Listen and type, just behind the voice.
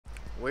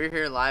We're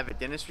here live at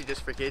Dentistry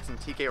Just for Kids and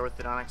TK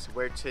Orthodontics,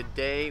 where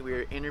today we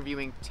are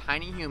interviewing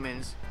tiny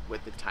humans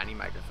with the tiny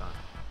microphone.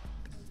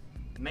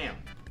 Ma'am,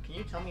 can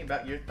you tell me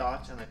about your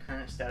thoughts on the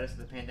current status of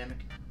the pandemic?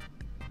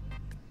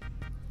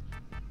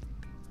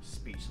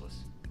 Speechless.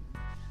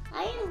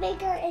 I am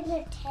bigger in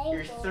the table.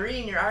 You're 3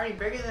 and you're already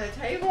bigger than the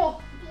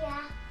table?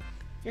 Yeah.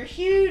 You're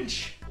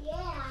huge.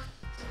 Yeah.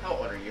 How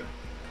old are you?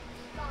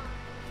 5.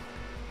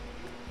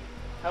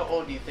 How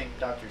old do you think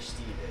Dr.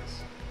 Steve is?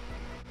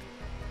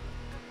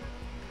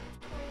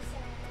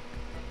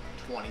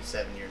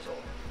 27 years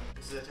old.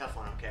 This is a tough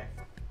one, okay?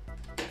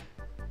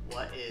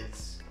 What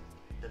is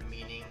the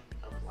meaning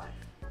of life?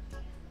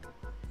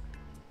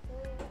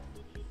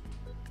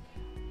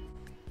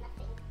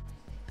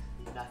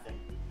 Nothing.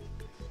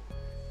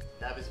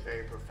 That was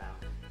very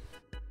profound.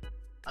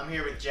 I'm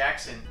here with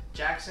Jackson.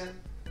 Jackson,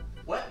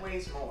 what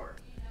weighs more?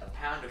 A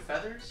pound of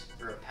feathers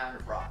or a pound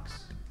of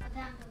rocks? A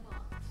pound of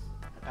rocks.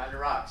 A pound of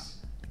rocks.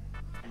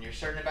 And you're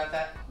certain about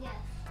that? Yes.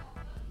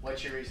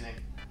 What's your reasoning?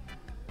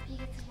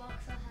 Because the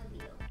rocks are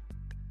heavier.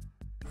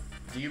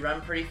 Do you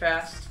run pretty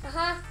fast?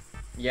 Uh-huh.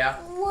 Yeah?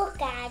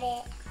 Look at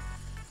it.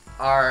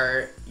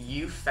 Are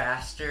you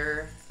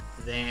faster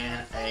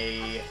than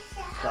a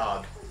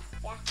dog?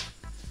 Yeah.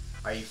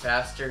 Are you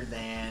faster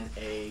than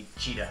a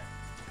cheetah?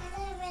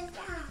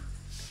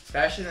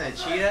 Faster than a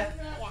cheetah?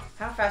 Yeah.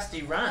 How fast do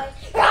you run?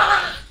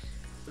 Yeah.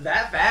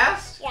 That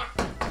fast? Yeah.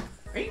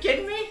 Are you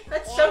kidding me?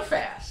 That's Yeah. so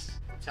fast.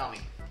 Tell me,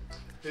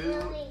 who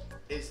Really?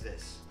 is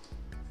this?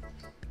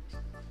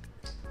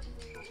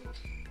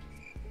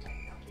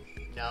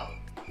 No?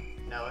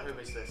 No, who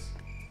is this?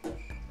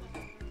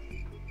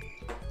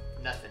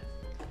 Nothing.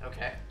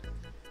 Okay.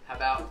 How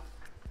about,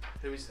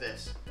 who's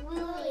this?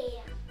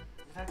 William.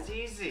 That's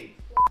easy.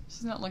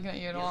 She's not looking at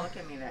you at You all. look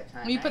at me that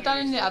time. Will you Now put you're that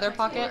in the just other next to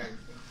pocket? word.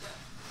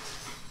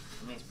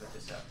 Let me just put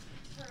this up.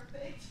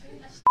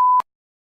 Perfect.